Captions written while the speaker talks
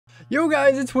Yo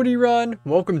guys, it's Woody Run.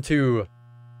 Welcome to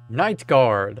Night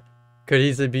Guard. Could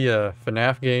easily be a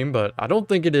FNAF game, but I don't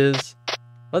think it is.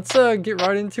 Let's get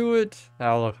right into it.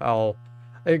 I'll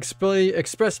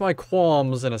express my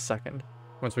qualms in a second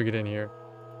once we get in here.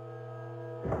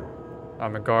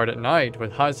 I'm a guard at night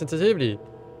with high sensitivity.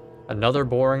 Another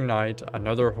boring night,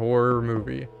 another horror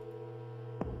movie.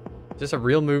 Is this a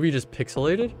real movie just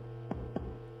pixelated?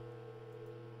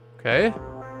 Okay.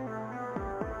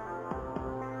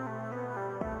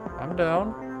 I'm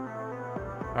down.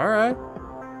 Alright.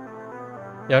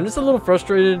 Yeah, I'm just a little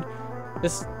frustrated.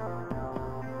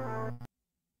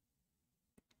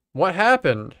 What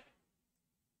happened?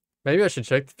 Maybe I should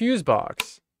check the fuse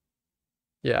box.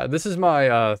 Yeah, this is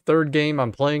my third game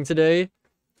I'm playing today.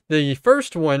 The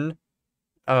first one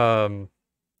just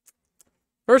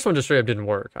straight up didn't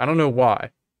work. I don't know why.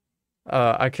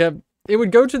 It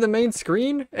would go to the main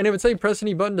screen and it would say press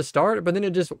any button to start, but then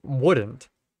it just wouldn't.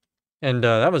 And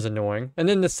that was annoying. And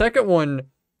then the second one,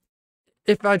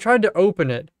 if I tried to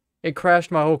open it, it crashed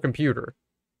my whole computer.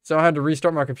 So I had to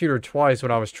restart my computer twice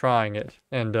when I was trying it.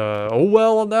 And oh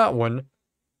well on that one.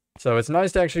 So it's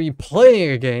nice to actually be playing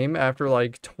a game after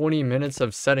like 20 minutes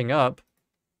of setting up.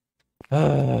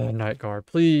 Night Guard,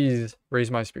 please raise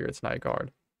my spirits, Night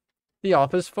Guard. The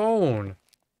office phone.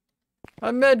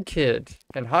 A med kit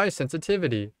and high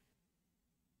sensitivity.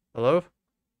 Hello?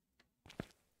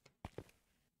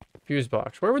 Fuse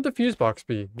box. Where would the fuse box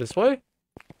be? This way?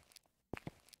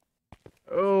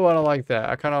 Oh, I don't like that.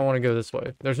 I kind of want to go this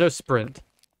way. There's no sprint.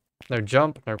 No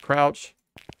jump. No crouch.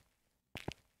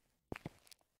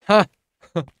 Ha!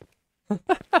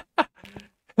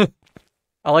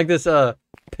 I like this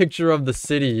picture of the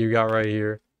city you got right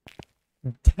here.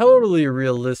 Totally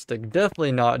realistic.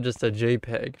 Definitely not just a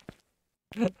JPEG.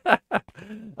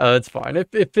 It's fine.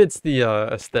 It fits the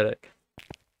aesthetic.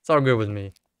 It's all good with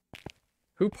me.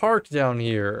 Who parked down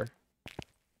here?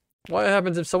 What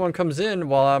happens if someone comes in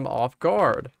while I'm off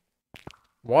guard?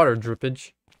 Water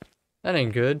drippage. That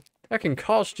ain't good. That can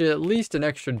cost you at least an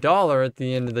extra $1 at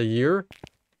the end of the year.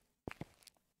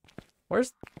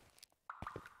 Where's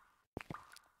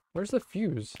the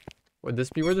fuse? Would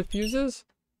this be where the fuse is?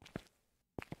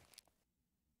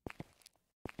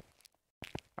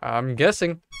 I'm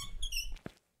guessing.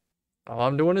 All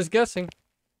I'm doing is guessing.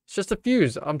 It's just a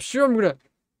fuse. I'm sure I'm gonna...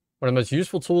 One of the most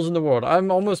useful tools in the world.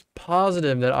 I'm almost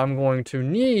positive that I'm going to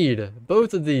need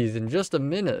both of these in just a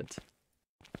minute.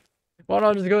 Why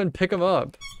don't I just go ahead and pick them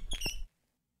up?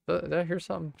 Did I hear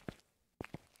something?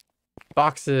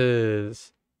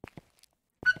 Boxes.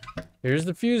 Here's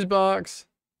the fuse box.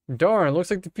 Darn,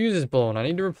 looks like the fuse is blown. I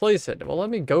need to replace it. Well,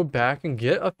 let me go back and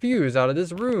get a fuse out of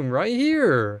this room right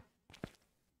here.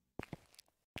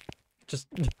 Just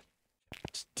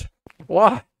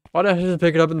why? Why did I just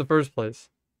pick it up in the first place?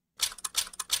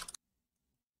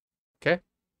 Okay.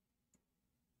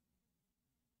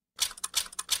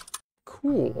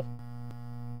 Cool.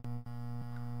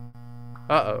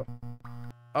 Uh-oh.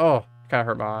 Oh, kind of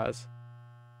hurt my eyes.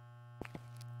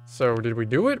 So, did we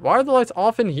do it? Why are the lights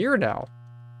off in here now?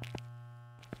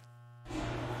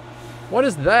 What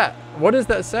is that? What is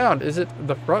that sound? Is it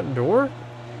the front door?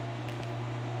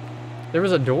 There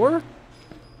was a door?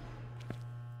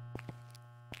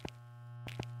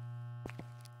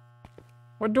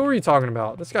 What door are you talking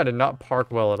about? This guy did not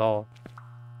park well at all.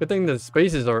 Good thing the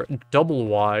spaces are double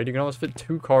wide. You can almost fit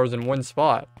 2 cars in one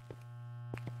spot.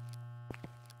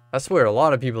 I swear, a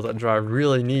lot of people that drive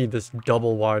really need this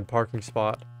double wide parking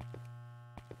spot.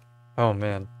 Oh,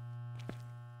 man.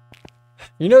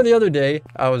 You know, the other day,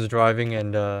 I was driving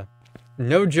and,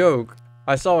 no joke,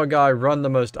 I saw a guy run the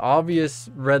most obvious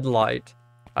red light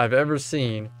I've ever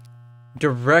seen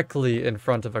directly in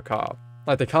front of a cop.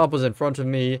 Like, the cop was in front of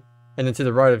me, and then to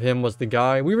the right of him was the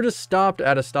guy. We were just stopped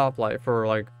at a stoplight for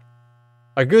like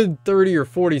a good 30 or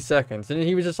 40 seconds. And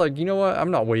he was just like, you know what? I'm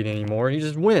not waiting anymore. And he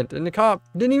just went. And the cop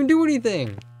didn't even do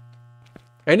anything.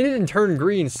 And it didn't turn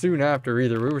green soon after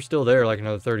either. We were still there like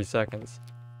another 30 seconds.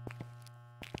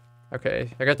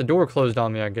 Okay, I got the door closed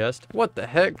on me, I guess. What the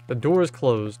heck? The door is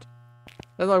closed.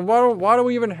 I was like, why do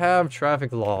we even have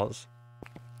traffic laws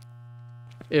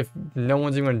if no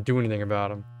one's even going to do anything about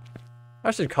them? I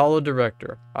should call a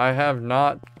director. I have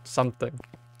not something.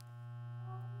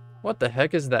 What the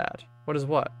heck is that? What is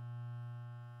what?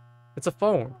 It's a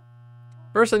phone.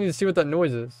 First I need to see what that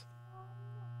noise is.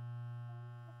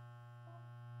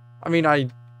 I mean, I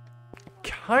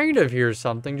kind of hear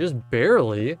something, just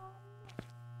barely.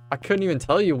 I couldn't even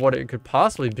tell you what it could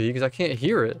possibly be because I can't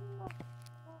hear it.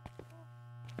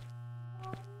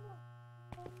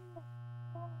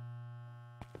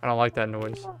 I don't like that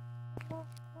noise.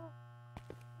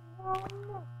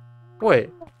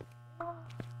 Wait,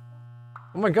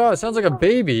 Oh my god, it sounds like a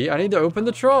baby. I need to open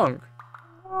the trunk.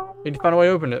 Need to find a way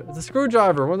to open it. It's a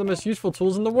screwdriver, one of the most useful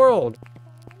tools in the world.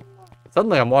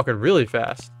 Suddenly I'm walking really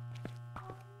fast.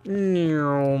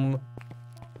 I'm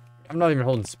not even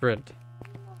holding sprint.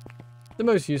 The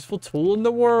most useful tool in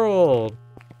the world.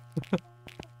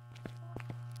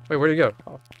 Wait, where'd he go?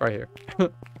 Oh, right here.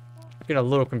 Getting a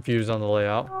little confused on the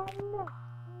layout.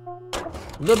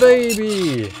 The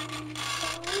baby!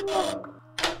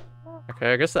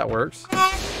 Okay, I guess that works.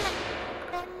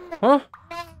 Huh?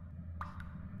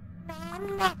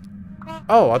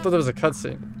 Oh, I thought there was a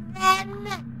cutscene.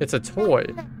 It's a toy.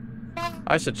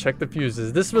 I should check the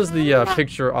fuses. This was the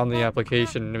picture on the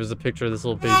application. It was a picture of this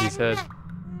little baby's head.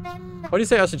 What do you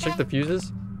say I should check the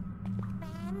fuses?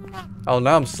 Oh,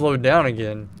 now I'm slowed down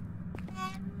again.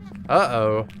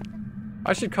 Uh-oh.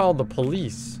 I should call the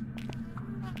police.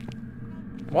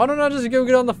 Why don't I just go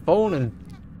get on the phone and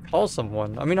call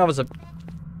someone? I mean, I was a...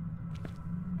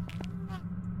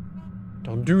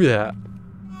 Don't do that.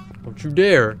 Don't you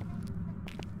dare.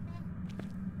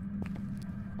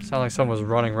 Sound like someone was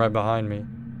running right behind me.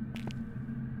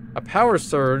 A power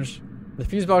surge. The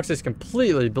fuse box is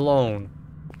completely blown.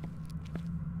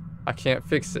 I can't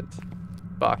fix it.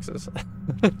 Boxes.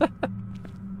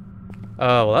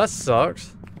 Oh, well, that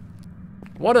sucks.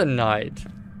 What a night.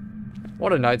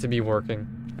 What a night to be working.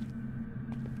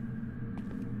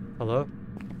 Hello?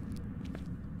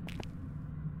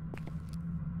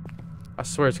 I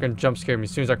swear it's gonna jump scare me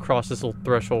as soon as I cross this little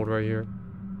threshold right here.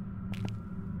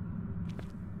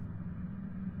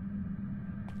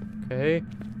 Okay.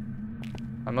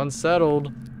 I'm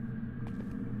unsettled.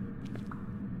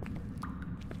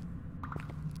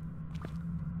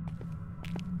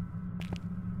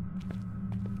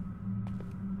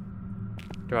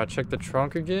 Do I check the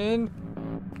trunk again?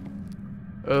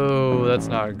 Oh, that's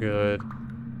not good.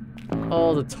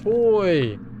 Oh, the toy!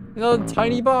 You know, the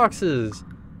tiny boxes!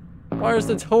 Where's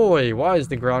the toy? Why is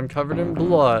the ground covered in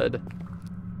blood?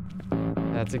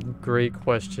 That's a great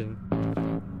question.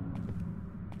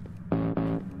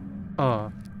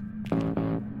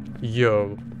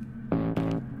 Yo.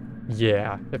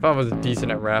 Yeah. If I was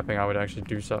decent at rapping, I would actually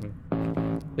do something.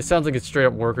 It sounds like it's straight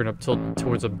up working up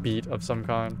towards a beat of some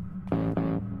kind.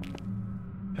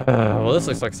 Well, this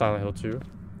looks like Silent Hill 2.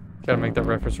 Gotta make that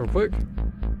reference real quick.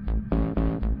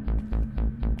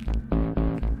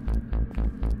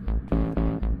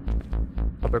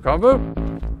 Upper combo.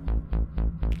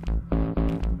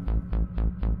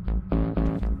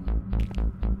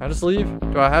 Can I just leave?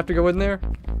 Do I have to go in there?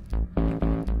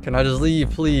 Can I just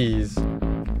leave, please? I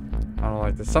don't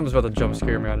like this. Something's about to jump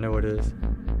scare me. I know it is.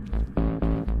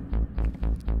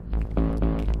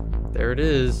 There it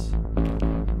is.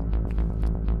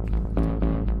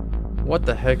 What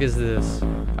the heck is this?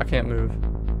 I can't move.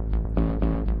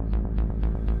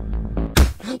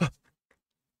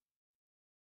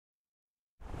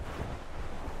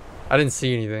 I didn't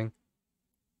see anything.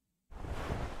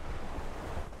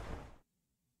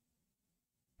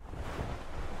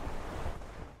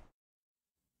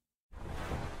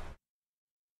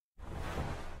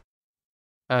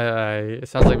 It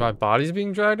sounds like my body's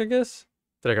being dragged, I guess?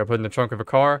 Did I get put in the trunk of a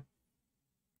car?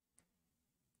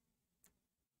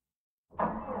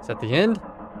 Is that the end?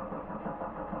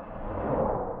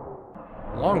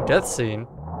 Long death scene.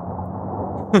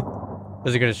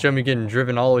 Is it going to show me getting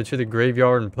driven all the way to the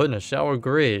graveyard and put in a shallow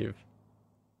grave?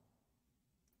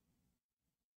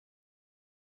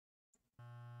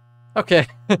 Okay.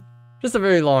 Just a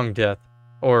very long death.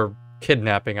 Or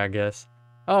kidnapping, I guess.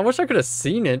 Oh, I wish I could have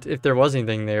seen it if there was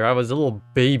anything there. I was a little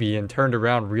baby and turned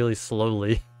around really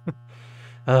slowly.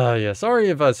 Yeah, sorry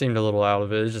if I seemed a little out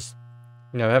of it. It's just,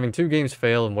 you know, having 2 games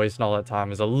fail and wasting all that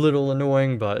time is a little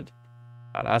annoying, but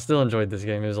I still enjoyed this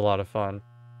game. It was a lot of fun.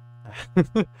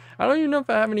 I don't even know if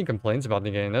I have any complaints about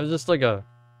the game. That was just like a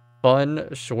fun,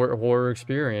 short horror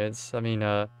experience. I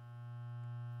mean,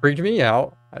 freaked me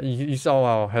out. You saw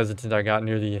how hesitant I got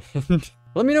near the end.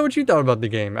 Let me know what you thought about the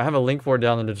game. I have a link for it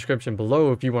down in the description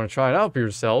below if you want to try it out for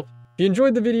yourself. If you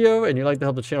enjoyed the video and you'd like to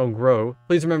help the channel grow,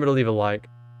 please remember to leave a like.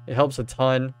 It helps a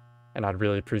ton, and I'd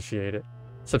really appreciate it.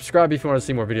 Subscribe if you want to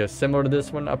see more videos similar to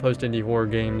this one. I post indie horror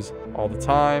games all the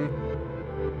time.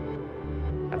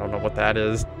 I don't know what that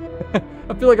is.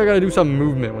 I feel like I gotta do some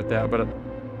movement with that, but I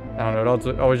don't know.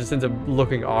 It always just ends up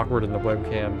looking awkward in the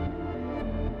webcam.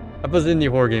 I post indie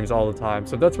horror games all the time,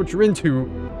 so if that's what you're into,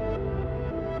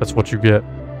 that's what you get.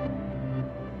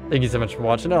 Thank you so much for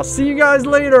watching. I'll see you guys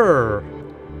later!